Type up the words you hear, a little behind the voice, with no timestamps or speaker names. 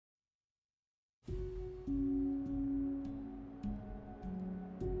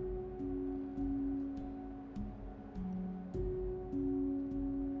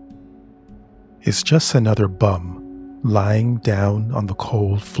is just another bum lying down on the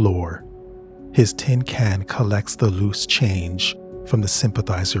cold floor. His tin can collects the loose change from the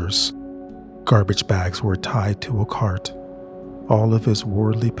sympathizers. Garbage bags were tied to a cart. All of his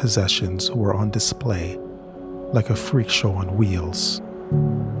worldly possessions were on display, like a freak show on wheels.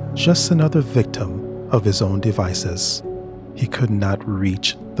 Just another victim of his own devices. He could not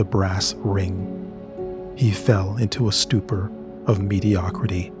reach the brass ring. He fell into a stupor of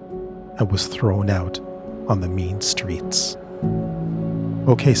mediocrity and was thrown out on the mean streets.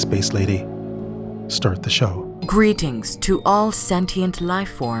 Okay, Space Lady, start the show. Greetings to all sentient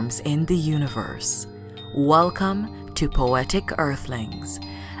life forms in the universe. Welcome to Poetic Earthlings,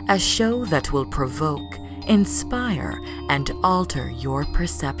 a show that will provoke, inspire, and alter your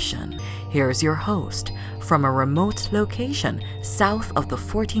perception. Here's your host from a remote location south of the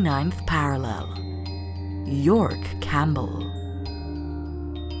 49th parallel, York Campbell.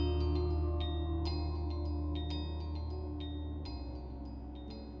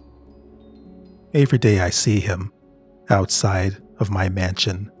 Every day I see him outside of my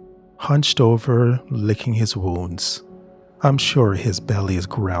mansion, hunched over, licking his wounds. I'm sure his belly is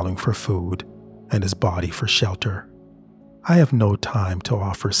growling for food and his body for shelter. I have no time to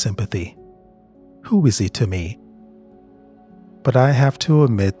offer sympathy. Who is he to me? But I have to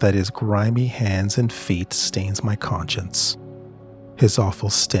admit that his grimy hands and feet stains my conscience. His awful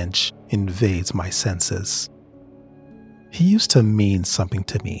stench invades my senses. He used to mean something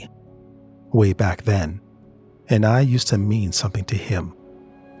to me way back then, and I used to mean something to him.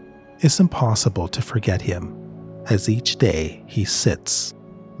 It's impossible to forget him, as each day he sits,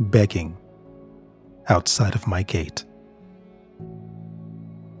 begging, outside of my gate.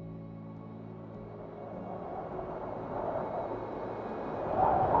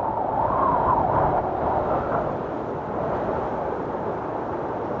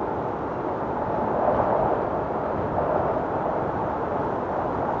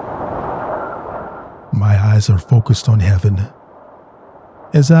 My eyes are focused on heaven.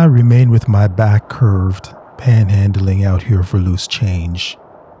 As I remain with my back curved, panhandling out here for loose change.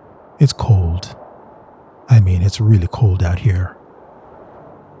 It's cold. It's really cold out here.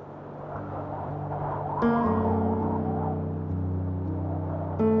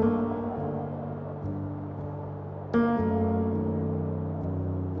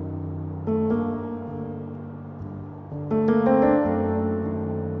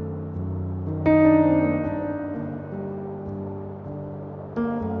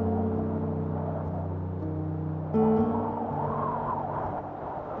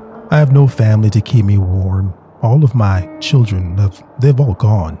 I have no family to keep me warm. All of my children, they've all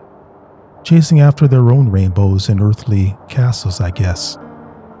gone, chasing after their own rainbows and earthly castles, I guess.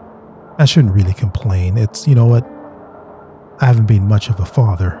 I shouldn't really complain. You know what? I haven't been much of a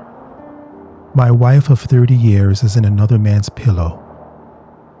father. My wife of 30 years is in another man's pillow.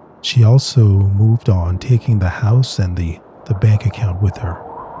 She also moved on, taking the house and the bank account with her.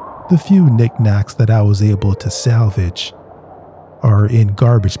 The few knickknacks that I was able to salvage are in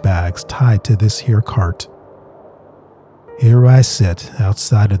garbage bags tied to this here cart. Here I sit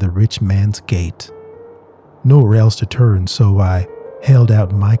outside of the rich man's gate. Nowhere else to turn, so I held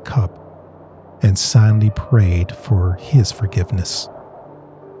out my cup and silently prayed for his forgiveness.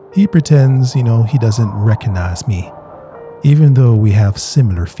 He pretends, he doesn't recognize me, even though we have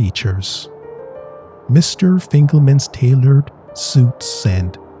similar features. Mr. Finkelman's tailored suits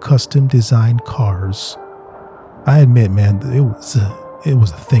and custom-designed cars. I admit, man, it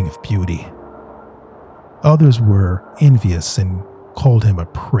was a thing of beauty. Others were envious and called him a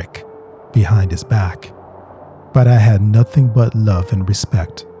prick behind his back, but I had nothing but love and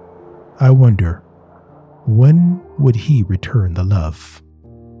respect. I wonder, when would he return the love?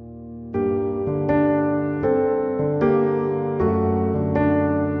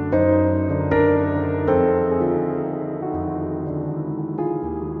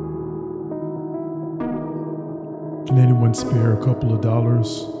 Can anyone spare a couple of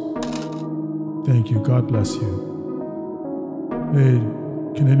dollars? Thank you. God bless you. Hey,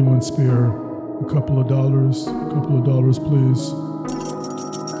 can anyone spare a couple of dollars? A couple of dollars, please.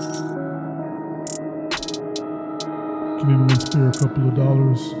 Can anyone spare a couple of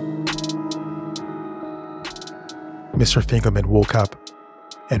dollars? Mr. Finkelman woke up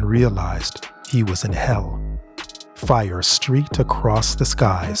and realized he was in hell. Fire streaked across the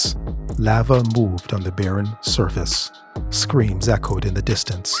skies. Lava moved on the barren surface. Screams echoed in the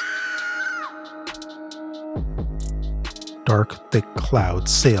distance. Dark, thick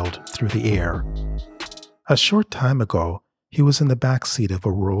clouds sailed through the air. A short time ago, he was in the back seat of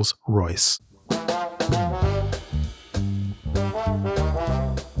a Rolls Royce.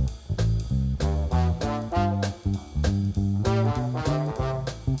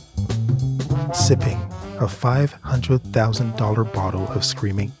 sipping a $500,000 bottle of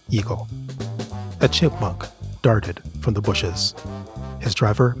Screaming Eagle. A chipmunk darted from the bushes. His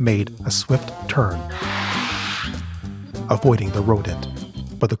driver made a swift turn, avoiding the rodent,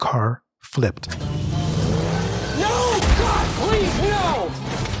 but the car flipped. No! God, please, no!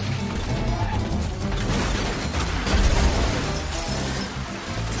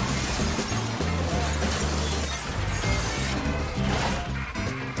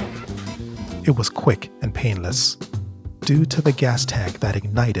 It was quick and painless, due to the gas tank that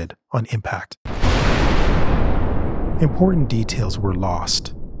ignited on impact. Important details were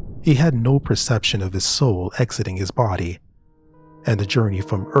lost. He had no perception of his soul exiting his body, and the journey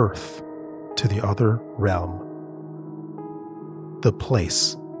from Earth to the other realm. The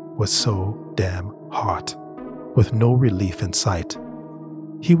place was so damn hot, with no relief in sight.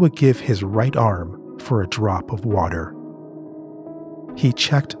 He would give his right arm for a drop of water. He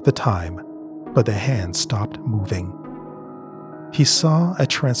checked the time, but the hand stopped moving. He saw a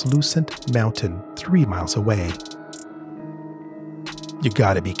translucent mountain 3 miles away. You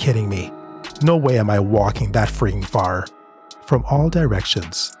gotta be kidding me. No way am I walking that freaking far. From all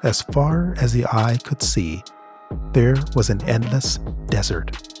directions, as far as the eye could see, there was an endless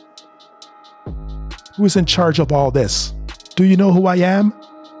desert. Who's in charge of all this? Do you know who I am?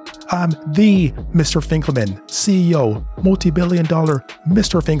 I'm the Mr. Finkelman, CEO, multi-billion-dollar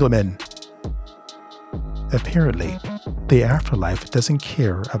Mr. Finkelman. Apparently, the afterlife doesn't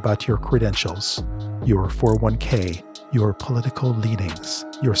care about your credentials, your 401k, your political leanings,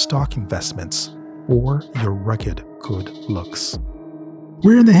 your stock investments, or your rugged good looks.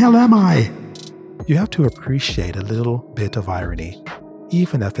 Where in the hell am I? You have to appreciate a little bit of irony,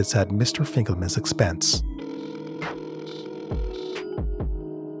 even if it's at Mr. Finkelman's expense.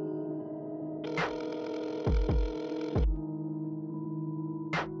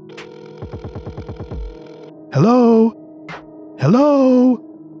 Hello? Hello?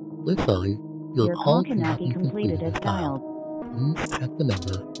 We're sorry. Your call cannot be completed as dialed. Please check the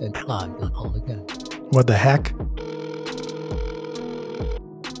number and try your call again. What the heck?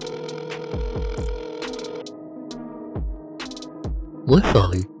 We're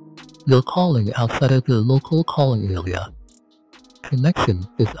sorry. You're calling outside of your local calling area. Connection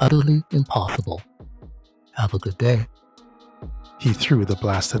is utterly impossible. Have a good day. He threw the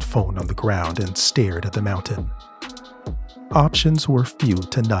blasted phone on the ground and stared at the mountain. Options were few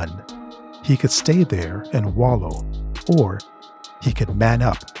to none. He could stay there and wallow, or he could man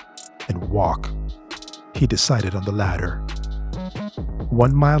up and walk. He decided on the latter.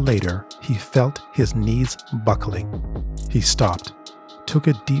 1 mile later, he felt his knees buckling. He stopped, took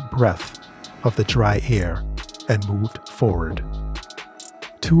a deep breath of the dry air, and moved forward.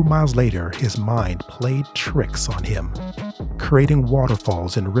 2 miles later, his mind played tricks on him, creating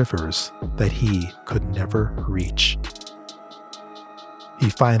waterfalls and rivers that he could never reach. He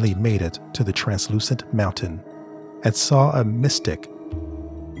finally made it to the translucent mountain and saw a mystic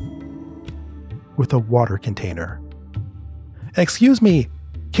with a water container. Excuse me,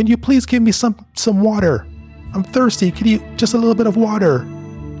 can you please give me some water? I'm thirsty, can you, just a little bit of water?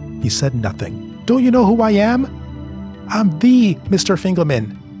 He said nothing. Don't you know who I am? I'm the Mr.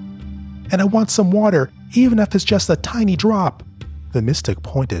 Finkelman, and I want some water, even if it's just a tiny drop. The mystic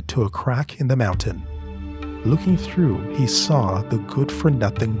pointed to a crack in the mountain. Looking through, he saw the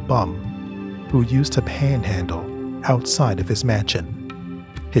good-for-nothing bum who used to panhandle outside of his mansion.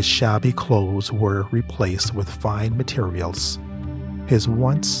 His shabby clothes were replaced with fine materials. His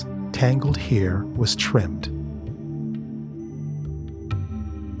once tangled hair was trimmed.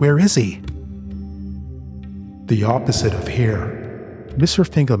 Where is he? The opposite of here. Mr.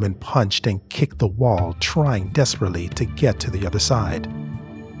 Finkelman punched and kicked the wall, trying desperately to get to the other side.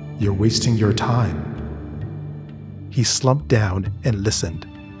 You're wasting your time. He slumped down and listened.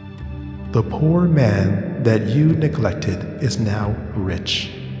 The poor man that you neglected is now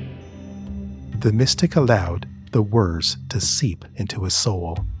rich. The mystic allowed the words to seep into his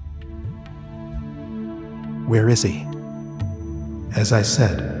soul. Where is he? As I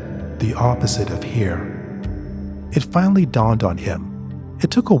said, the opposite of here. It finally dawned on him.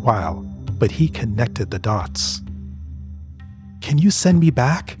 It took a while, but he connected the dots. Can you send me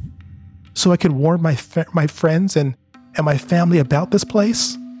back so I can warn my friends and my family about this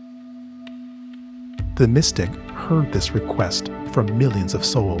place? The mystic heard this request from millions of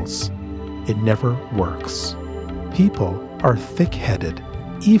souls. It never works. People are thick-headed,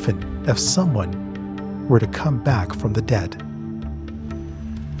 even if someone were to come back from the dead.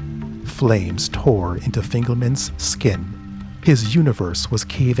 Flames tore into Finkelman's skin. His universe was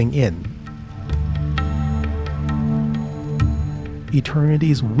caving in.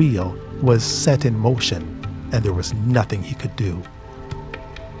 Eternity's wheel was set in motion and there was nothing he could do.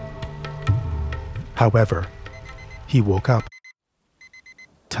 However, he woke up,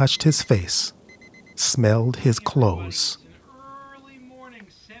 touched his face, smelled his clothes. It's an early morning,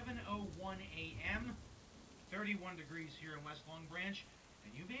 7:01 a.m., 31 degrees here in West Long Branch,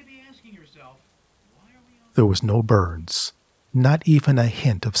 and you may be asking yourself, why are we on... There was no burns, not even a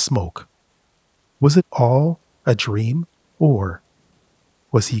hint of smoke. Was it all a dream, or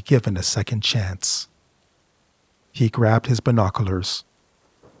was he given a second chance? He grabbed his binoculars,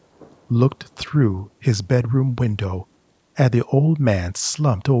 looked through his bedroom window at the old man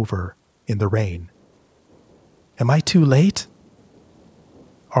slumped over in the rain. Am I too late?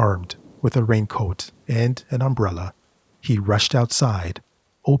 Armed with a raincoat and an umbrella, he rushed outside,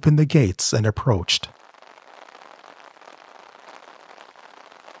 opened the gates, and approached.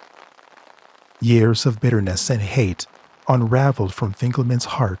 Years of bitterness and hate unraveled from Finkelman's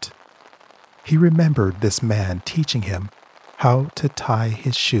heart. He remembered this man teaching him how to tie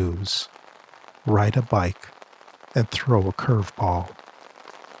his shoes, ride a bike, and throw a curveball.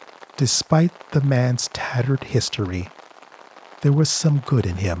 Despite the man's tattered history, there was some good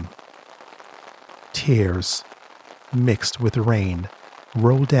in him. Tears, mixed with rain,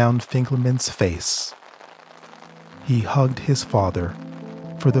 rolled down Finkelman's face. He hugged his father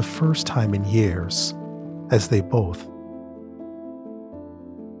for the first time in years as they both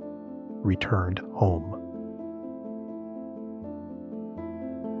returned home.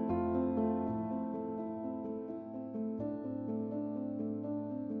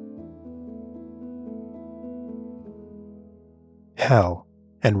 Hell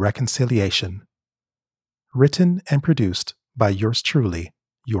and Reconciliation. Written and produced by yours truly,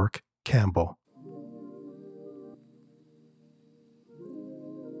 York Campbell.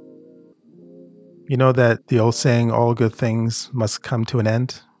 You know that the old saying, all good things must come to an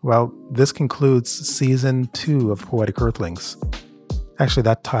end? Well, this concludes season 2 of Poetic Earthlings. Actually,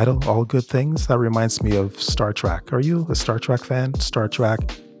 that title, All Good Things, that reminds me of Star Trek. Are you a Star Trek fan? Star Trek,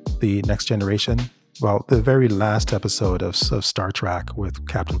 The Next Generation? Well, the very last episode of Star Trek with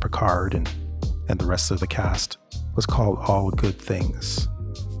Captain Picard and the rest of the cast was called All Good Things.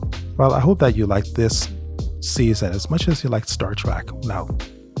 Well, I hope that you liked this season as much as you liked Star Trek. Now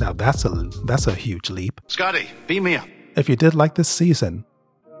that's a huge leap. Scotty, beam me up. If you did like this season,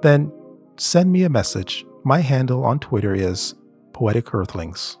 then send me a message. My handle on Twitter is Poetic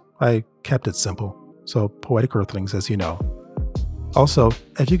Earthlings. I kept it simple, so Poetic Earthlings, as you know. Also,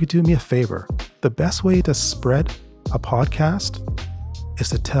 if you could do me a favor, the best way to spread a podcast is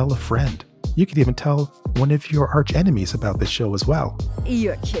to tell a friend. You could even tell one of your arch enemies about this show as well.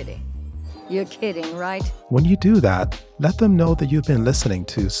 You're kidding. You're kidding, right? When you do that, let them know that you've been listening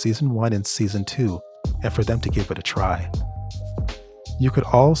to Season 1 and Season 2, and for them to give it a try. You could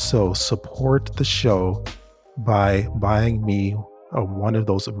also support the show by buying me one of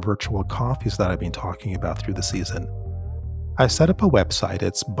those virtual coffees that I've been talking about through the season. I set up a website.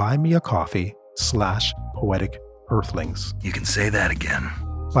 It's buymeacoffee.com/Poetic Earthlings. You can say that again.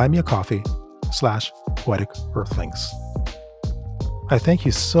 buymeacoffee.com/Poetic Earthlings. I thank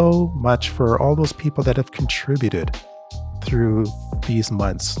you so much for all those people that have contributed through these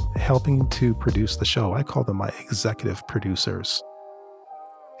months, helping to produce the show. I call them my executive producers.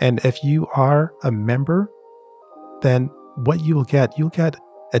 And if you are a member, then what you'll get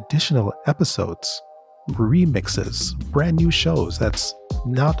additional episodes, remixes, brand new shows that's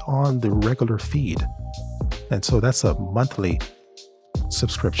not on the regular feed. And so that's a monthly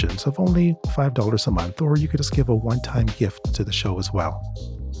subscriptions of only $5 a month, or you could just give a one-time gift to the show as well.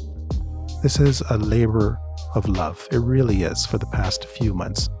 This is a labor of love. It really is, for the past few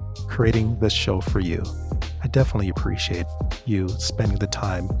months, creating this show for you. I definitely appreciate you spending the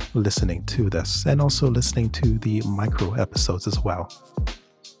time listening to this and also listening to the micro episodes as well.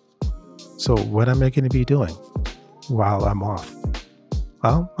 So what am I going to be doing while I'm off?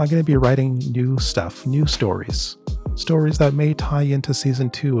 Well, I'm going to be writing new stuff, new stories that may tie into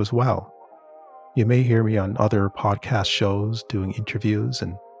season 2 as well. You may hear me on other podcast shows doing interviews,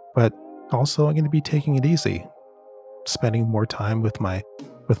 but also I'm going to be taking it easy, spending more time with my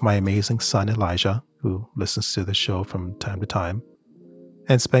amazing son Elijah, who listens to the show from time to time,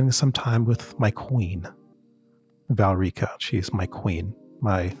 and spending some time with my queen, Valerica. She's my queen,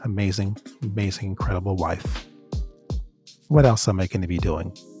 my amazing, incredible wife. What else am I going to be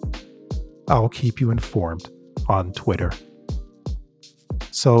doing? I'll keep you informed on Twitter.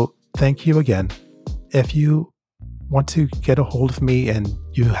 So thank you again. If you want to get a hold of me and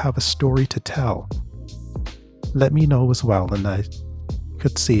you have a story to tell, let me know as well, and I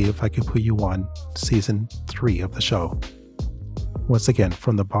could see if I could put you on season 3 of the show. Once again,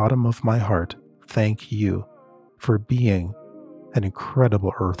 from the bottom of my heart, thank you for being an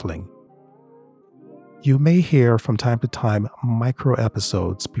incredible Earthling. You may hear from time to time micro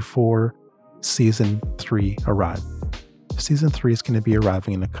episodes before Season 3 arrives. Season 3 is going to be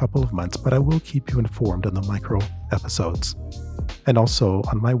arriving in a couple of months, but I will keep you informed on the micro episodes. And also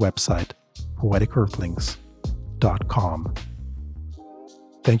on my website, poeticearthlings.com.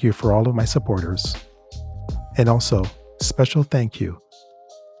 Thank you for all of my supporters. And also, special thank you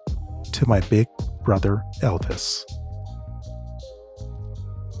to my big brother Elvis.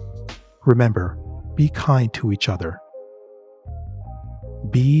 Remember, be kind to each other.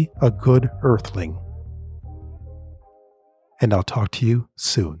 Be a good Earthling. And I'll talk to you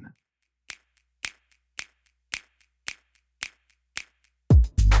soon.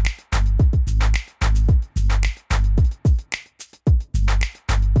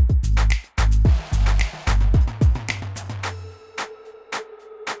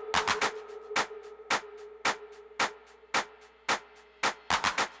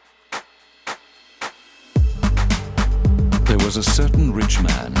 There was a certain rich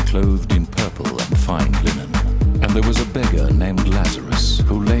man clothed in purple and fine linen, and there was a beggar named Lazarus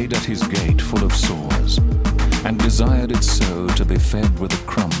who laid at his gate full of sores, and desired it so to be fed with the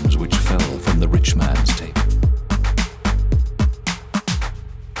crumbs which fell from the rich man's table.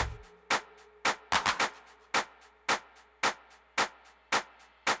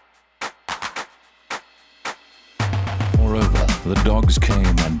 Moreover, the dogs came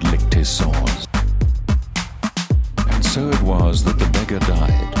and licked his sores. So it was that the beggar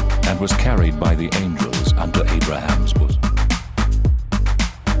died and was carried by the angels unto Abraham's bosom.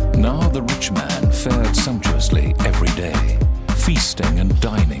 Now the rich man fared sumptuously every day, feasting and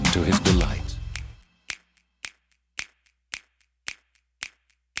dining to his delight.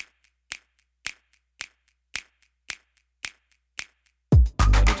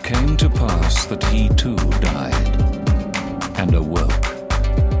 But it came to pass that he too died and awoke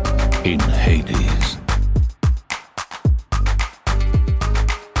in Hades.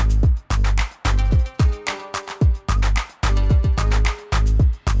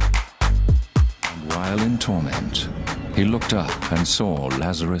 In torment, he looked up and saw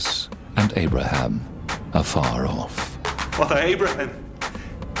Lazarus and Abraham afar off. Father Abraham,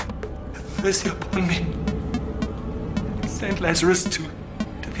 have mercy upon me. Send Lazarus to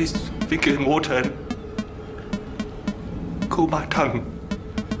this wicked water and cool my tongue.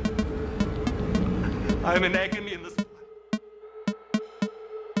 I am in agony in this.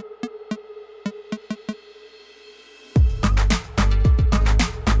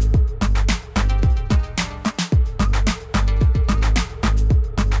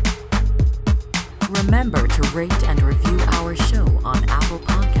 Remember to rate and review our show on Apple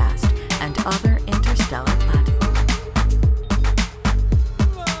Podcasts,